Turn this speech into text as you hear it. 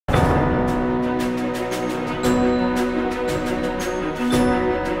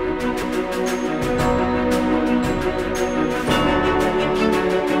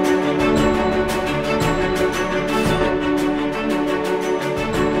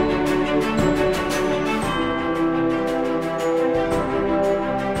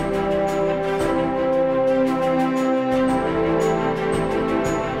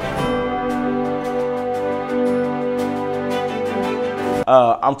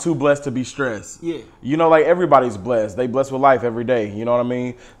I'm too blessed to be stressed. Yeah. You know, like everybody's blessed. They blessed with life every day. You know what I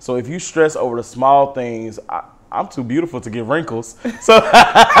mean? So if you stress over the small things, I'm too beautiful to get wrinkles. So,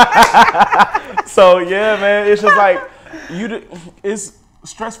 so yeah, man, it's just like, it's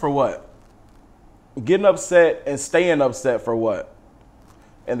stress for what? Getting upset and staying upset for what?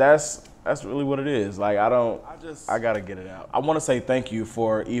 And that's really what it is. Like, I got to get it out. I want to say thank you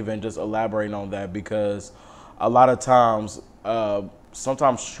for even just elaborating on that, because a lot of times,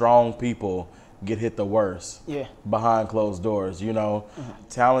 sometimes strong people get hit the worst behind closed doors, you know.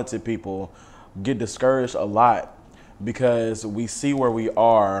 Talented people get discouraged a lot because we see where we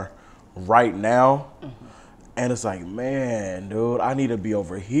are right now, and it's like, man, dude, I need to be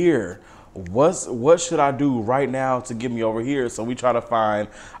over here. What should I do right now to get me over here? So we try to find,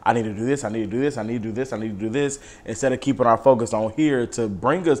 I need to do this, I need to do this, I need to do this, I need to do this, instead of keeping our focus on here to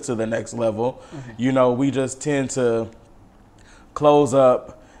bring us to the next level. You know, we just tend to close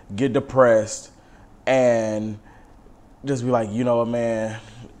up, get depressed, and just be like, you know what, man,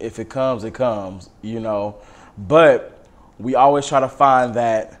 if it comes, it comes, you know. But we always try to find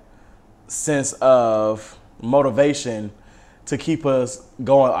that sense of motivation to keep us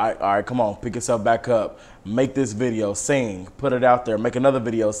going. All right, come on, pick yourself back up, make this video, sing, put it out there, make another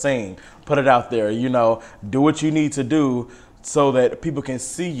video, sing, put it out there, you know, do what you need to do so that people can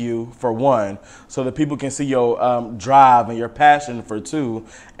see you, for one, so that people can see your drive and your passion, for two,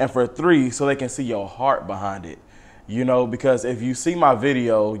 and for three, so they can see your heart behind it. You know, because if you see my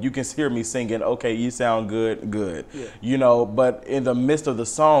video, you can hear me singing, okay, you sound good. Yeah. You know, but in the midst of the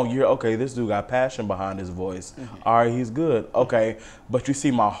song, you're, okay, this dude got passion behind his voice. All right, he's good. Okay, but you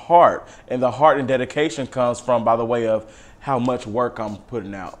see my heart, and the heart and dedication comes from by the way of how much work I'm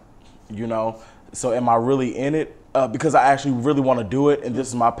putting out, you know. So am I really in it because I actually really want to do it, and this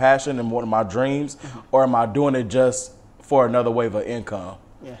is my passion and one of my dreams, or am I doing it just for another wave of income?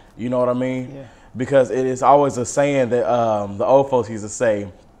 Yeah. You know what I mean? Yeah. Because it is always a saying that the old folks used to say.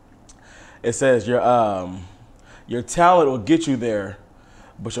 It says your talent will get you there,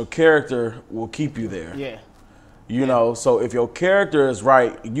 but your character will keep you there. Yeah. You know, so if your character is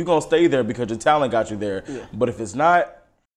right, you're going to stay there because your talent got you there. Yeah. But if it's not,